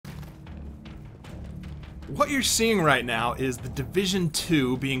What you're seeing right now is The Division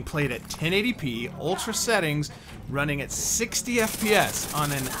 2 being played at 1080p, ultra settings, running at 60 FPS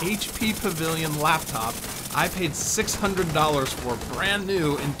on an HP Pavilion laptop I paid $600 for brand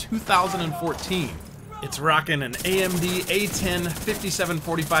new in 2014. It's rocking an AMD A10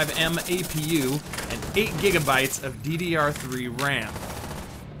 5745M APU and 8GB of DDR3 RAM.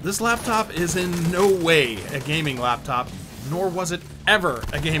 This laptop is in no way a gaming laptop, nor was it ever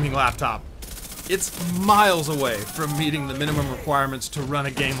a gaming laptop. It's miles away from meeting the minimum requirements to run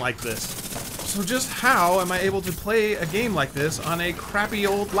a game like this. So just how am I able to play a game like this on a crappy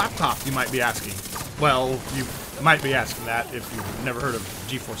old laptop, you might be asking? Well, you might be asking that if you've never heard of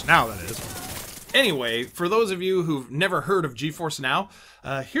GeForce Now, that is. Anyway, for those of you who've never heard of GeForce Now,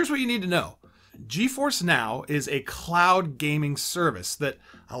 here's what you need to know. GeForce Now is a cloud gaming service that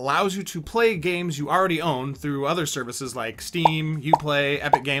allows you to play games you already own through other services like Steam, Uplay,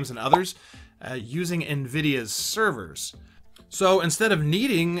 Epic Games, and others, using Nvidia's servers. So instead of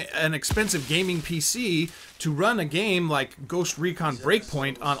needing an expensive gaming PC to run a game like Ghost Recon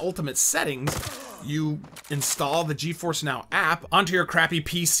Breakpoint on ultimate settings, you install the GeForce Now app onto your crappy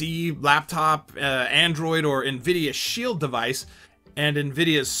PC, laptop, Android, or Nvidia Shield device, and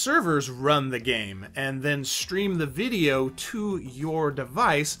Nvidia's servers run the game and then stream the video to your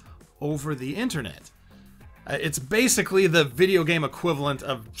device over the internet. It's basically the video game equivalent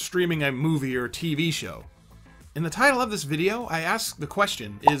of streaming a movie or TV show. In the title of this video, I ask the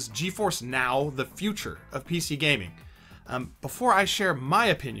question, is GeForce Now the future of PC gaming? Before I share my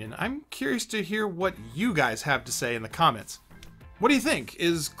opinion, I'm curious to hear what you guys have to say in the comments. What do you think?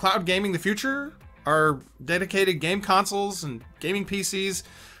 Is cloud gaming the future? Are dedicated game consoles and gaming PCs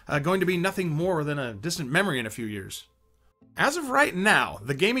going to be nothing more than a distant memory in a few years? As of right now,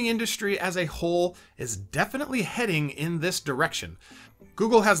 the gaming industry as a whole is definitely heading in this direction.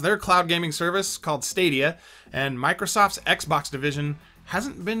 Google has their cloud gaming service called Stadia, and Microsoft's Xbox division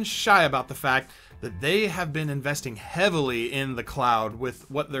hasn't been shy about the fact that they have been investing heavily in the cloud with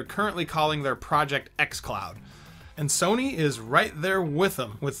what they're currently calling their Project Xcloud. And Sony is right there with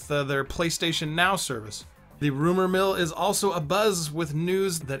them with their PlayStation Now service. The rumor mill is also abuzz with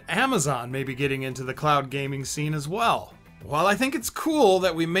news that Amazon may be getting into the cloud gaming scene as well. While I think it's cool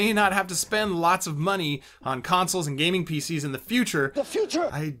that we may not have to spend lots of money on consoles and gaming PCs in the future,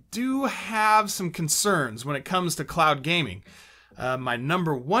 I do have some concerns when it comes to cloud gaming. My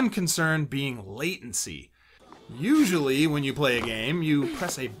number one concern being latency. Usually when you play a game, you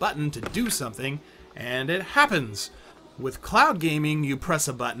press a button to do something, and it happens. With cloud gaming, you press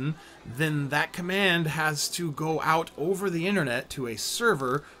a button, then that command has to go out over the internet to a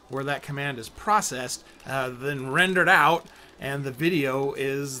server where that command is processed, then rendered out, and the video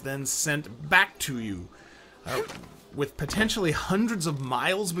is then sent back to you. With potentially hundreds of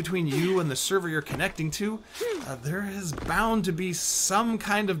miles between you and the server you're connecting to, there is bound to be some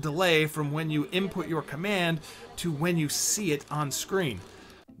kind of delay from when you input your command to when you see it on screen.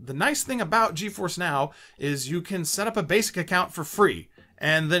 The nice thing about GeForce Now is you can set up a basic account for free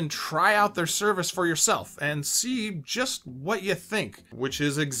and then try out their service for yourself and see just what you think, which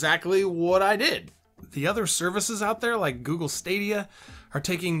is exactly what I did. The other services out there like Google Stadia are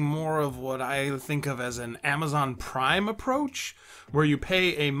taking more of what I think of as an Amazon Prime approach, where you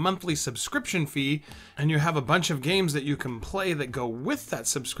pay a monthly subscription fee and you have a bunch of games that you can play that go with that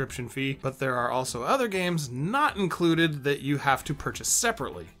subscription fee, but there are also other games not included that you have to purchase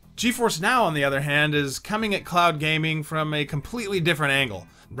separately. GeForce Now, on the other hand, is coming at cloud gaming from a completely different angle.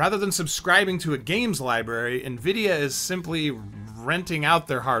 Rather than subscribing to a games library, Nvidia is simply renting out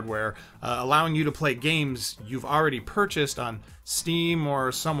their hardware, allowing you to play games you've already purchased on Steam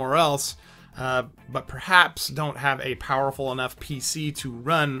or somewhere else, but perhaps don't have a powerful enough PC to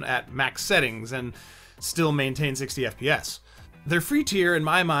run at max settings and still maintain 60 FPS. Their free tier, in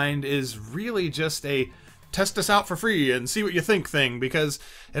my mind, is really just a test us out for free and see what you think thing, because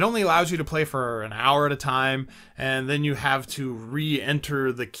it only allows you to play for an hour at a time, and then you have to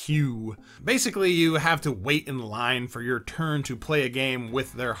re-enter the queue. Basically, you have to wait in line for your turn to play a game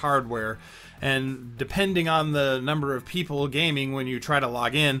with their hardware, and depending on the number of people gaming when you try to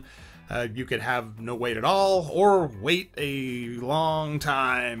log in, you could have no wait at all, or wait a long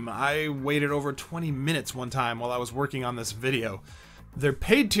time. I waited over 20 minutes one time while I was working on this video. Their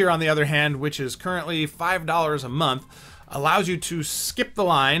paid tier, on the other hand, which is currently $5 a month, allows you to skip the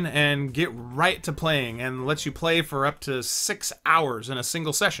line and get right to playing, and lets you play for up to 6 hours in a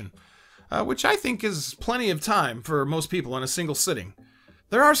single session, which I think is plenty of time for most people in a single sitting.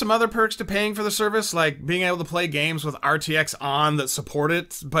 There are some other perks to paying for the service, like being able to play games with RTX on that support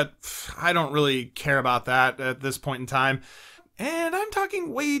it, but I don't really care about that at this point in time. And I'm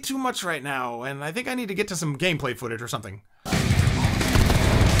talking way too much right now, and I think I need to get to some gameplay footage or something.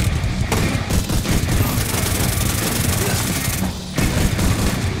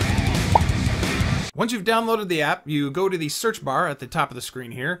 Once you've downloaded the app, you go to the search bar at the top of the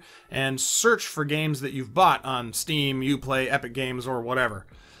screen here and search for games that you've bought on Steam, Uplay, Epic Games, or whatever.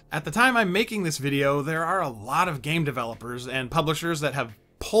 At the time I'm making this video, there are a lot of game developers and publishers that have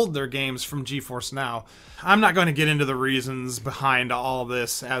pulled their games from GeForce Now. I'm not going to get into the reasons behind all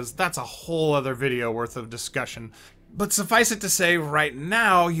this, as that's a whole other video worth of discussion. But suffice it to say, right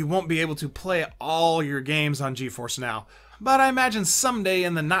now, you won't be able to play all your games on GeForce Now. But I imagine someday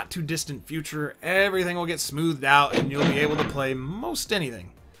in the not-too-distant future, everything will get smoothed out and you'll be able to play most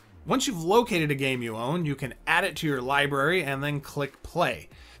anything. Once you've located a game you own, you can add it to your library and then click play.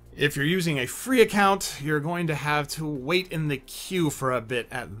 If you're using a free account, you're going to have to wait in the queue for a bit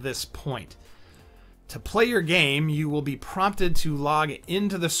at this point. To play your game, you will be prompted to log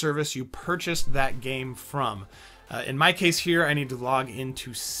into the service you purchased that game from. In my case here, I need to log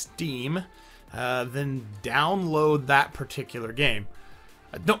into Steam, then download that particular game.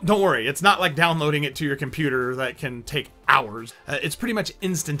 Don't worry, it's not like downloading it to your computer that can take hours. It's pretty much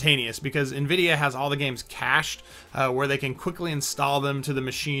instantaneous because Nvidia has all the games cached where they can quickly install them to the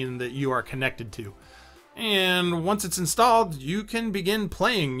machine that you are connected to. And once it's installed, you can begin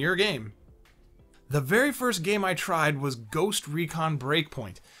playing your game. The very first game I tried was Ghost Recon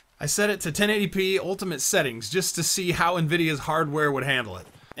Breakpoint. I set it to 1080p ultimate settings just to see how Nvidia's hardware would handle it.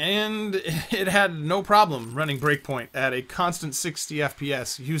 And it had no problem running Breakpoint at a constant 60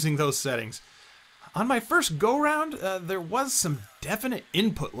 FPS using those settings. On my first go-round, there was some definite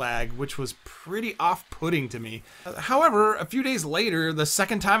input lag, which was pretty off-putting to me. However, a few days later, the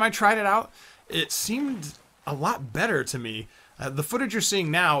second time I tried it out, it seemed a lot better to me. The footage you're seeing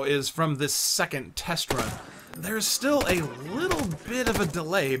now is from this second test run. There's still a little bit of a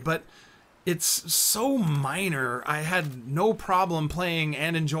delay, but it's so minor, I had no problem playing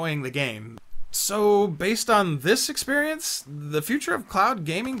and enjoying the game. So, based on this experience, the future of cloud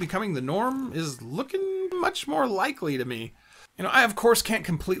gaming becoming the norm is looking much more likely to me. You know, I of course can't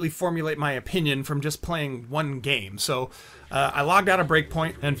completely formulate my opinion from just playing one game, so I logged out of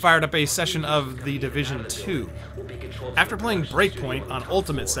Breakpoint and fired up a session of The Division 2. After playing Breakpoint on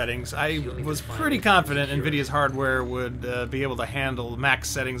ultimate settings, I was pretty confident Nvidia's hardware would be able to handle max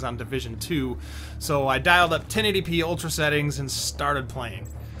settings on Division 2, so I dialed up 1080p ultra settings and started playing.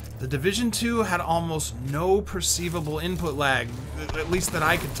 The Division 2 had almost no perceivable input lag, at least that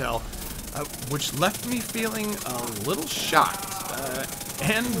I could tell, which left me feeling a little shocked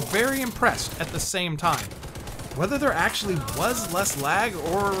and very impressed at the same time. Whether there actually was less lag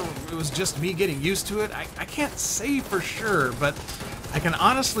or it was just me getting used to it, I can't say for sure, but I can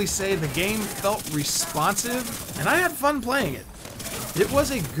honestly say the game felt responsive and I had fun playing it. It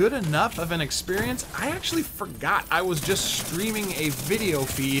was a good enough of an experience, I actually forgot I was just streaming a video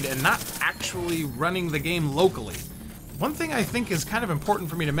feed and not actually running the game locally. One thing I think is kind of important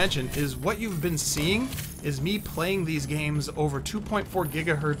for me to mention is what you've been seeing is me playing these games over 2.4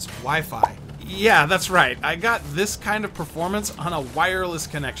 gigahertz Wi-Fi. Yeah, that's right, I got this kind of performance on a wireless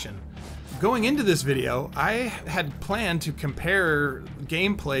connection. Going into this video, I had planned to compare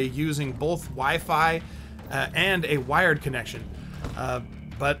gameplay using both Wi-Fi and a wired connection,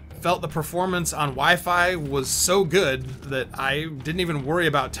 but felt the performance on Wi-Fi was so good that I didn't even worry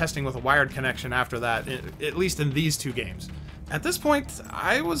about testing with a wired connection after that, at least in these two games. At this point,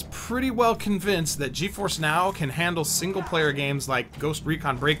 I was pretty well convinced that GeForce Now can handle single-player games like Ghost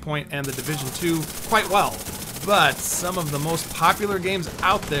Recon Breakpoint and The Division 2 quite well, but some of the most popular games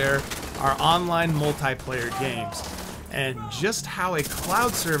out there are online multiplayer games, and just how a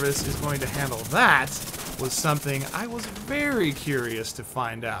cloud service is going to handle that was something I was very curious to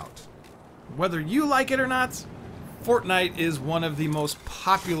find out. Whether you like it or not, Fortnite is one of the most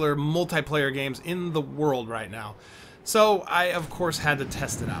popular multiplayer games in the world right now. So I, of course, had to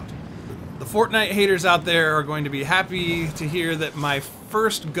test it out. The Fortnite haters out there are going to be happy to hear that my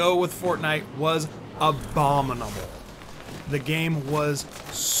first go with Fortnite was abominable. The game was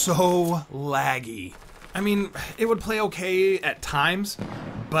so laggy. I mean, it would play okay at times,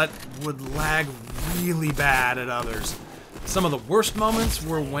 but would lag really bad at others. Some of the worst moments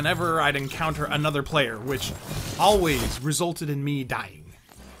were whenever I'd encounter another player, which always resulted in me dying.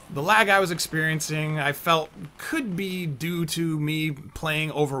 The lag I was experiencing, I felt, could be due to me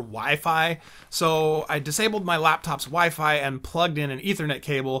playing over Wi-Fi, so I disabled my laptop's Wi-Fi and plugged in an Ethernet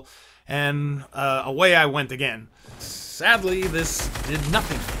cable, and away I went again. Sadly, this did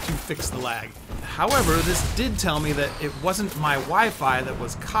nothing to fix the lag. However, this did tell me that it wasn't my Wi-Fi that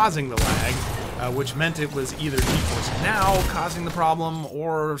was causing the lag, which meant it was either GeForce Now causing the problem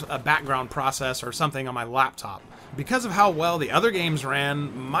or a background process or something on my laptop. Because of how well the other games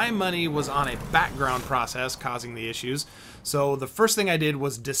ran, my money was on a background process causing the issues, so the first thing I did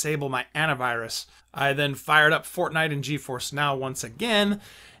was disable my antivirus. I then fired up Fortnite and GeForce Now once again,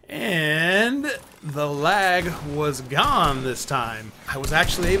 and the lag was gone this time. I was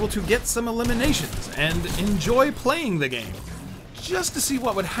actually able to get some eliminations and enjoy playing the game. Just to see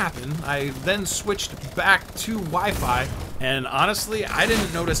what would happen, I then switched back to Wi-Fi, and honestly, I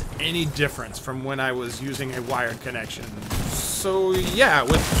didn't notice any difference from when I was using a wired connection. So yeah,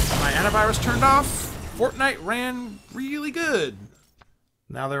 with my antivirus turned off, Fortnite ran really good.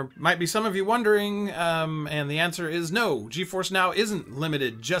 Now there might be some of you wondering, and the answer is no, GeForce Now isn't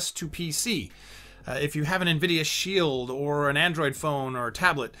limited just to PC. If you have an Nvidia Shield or an Android phone or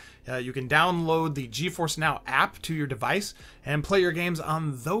tablet, you can download the GeForce Now app to your device and play your games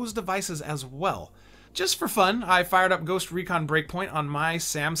on those devices as well. Just for fun, I fired up Ghost Recon Breakpoint on my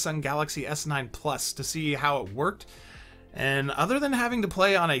Samsung Galaxy S9 Plus to see how it worked. And other than having to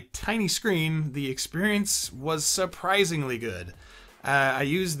play on a tiny screen, the experience was surprisingly good. I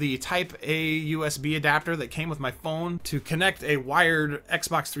used the Type A USB adapter that came with my phone to connect a wired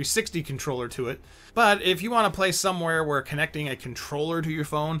Xbox 360 controller to it. But if you want to play somewhere where connecting a controller to your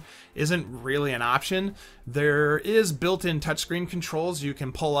phone isn't really an option, there is built-in touchscreen controls you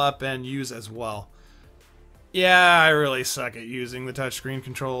can pull up and use as well. Yeah, I really suck at using the touchscreen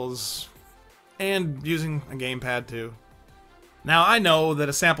controls, and using a gamepad too. Now, I know that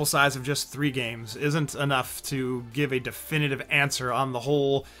a sample size of just 3 games isn't enough to give a definitive answer on the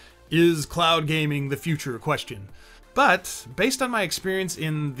whole, is cloud gaming the future question. But, based on my experience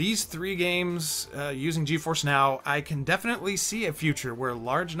in these 3 games using GeForce Now, I can definitely see a future where a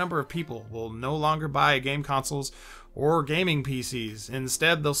large number of people will no longer buy game consoles or gaming PCs.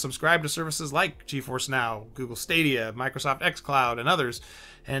 Instead, they'll subscribe to services like GeForce Now, Google Stadia, Microsoft Xcloud, and others,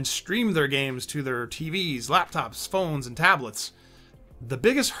 and stream their games to their TVs, laptops, phones, and tablets. The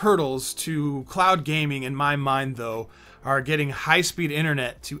biggest hurdles to cloud gaming in my mind, though, are getting high-speed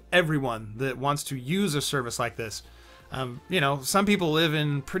internet to everyone that wants to use a service like this. You know, some people live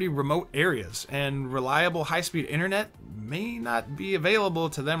in pretty remote areas, and reliable high-speed internet may not be available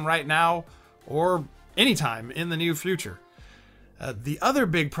to them right now or anytime in the near future. The other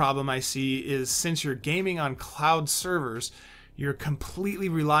big problem I see is since you're gaming on cloud servers, you're completely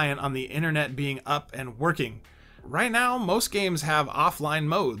reliant on the internet being up and working. Right now, most games have offline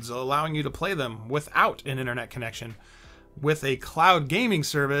modes, allowing you to play them without an internet connection. With a cloud gaming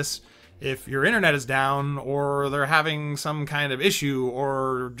service, if your internet is down, or they're having some kind of issue,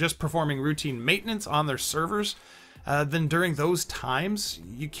 or just performing routine maintenance on their servers, then during those times,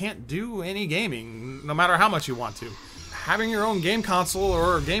 you can't do any gaming, no matter how much you want to. Having your own game console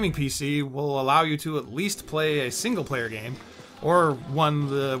or gaming PC will allow you to at least play a single-player game, or one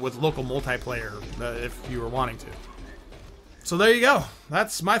with local multiplayer, if you were wanting to. So there you go.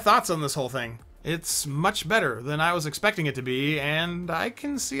 That's my thoughts on this whole thing. It's much better than I was expecting it to be, and I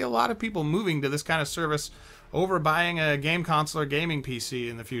can see a lot of people moving to this kind of service over buying a game console or gaming PC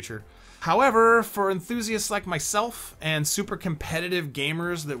in the future. However, for enthusiasts like myself and super competitive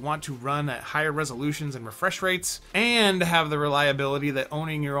gamers that want to run at higher resolutions and refresh rates, and have the reliability that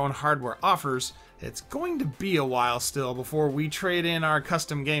owning your own hardware offers, it's going to be a while still before we trade in our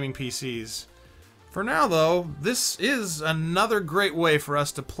custom gaming PCs. For now though, this is another great way for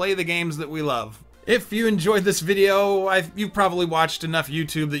us to play the games that we love. If you enjoyed this video, you've probably watched enough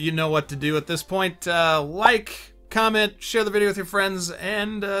YouTube that you know what to do at this point. Like, comment, share the video with your friends,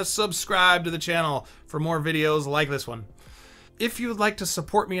 and subscribe to the channel for more videos like this one. If you would like to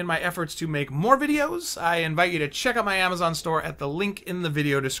support me in my efforts to make more videos, I invite you to check out my Amazon store at the link in the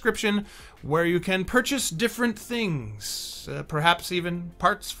video description, where you can purchase different things, perhaps even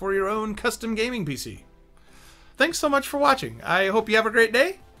parts for your own custom gaming PC. Thanks so much for watching. I hope you have a great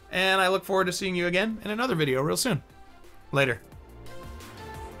day, and I look forward to seeing you again in another video real soon. Later.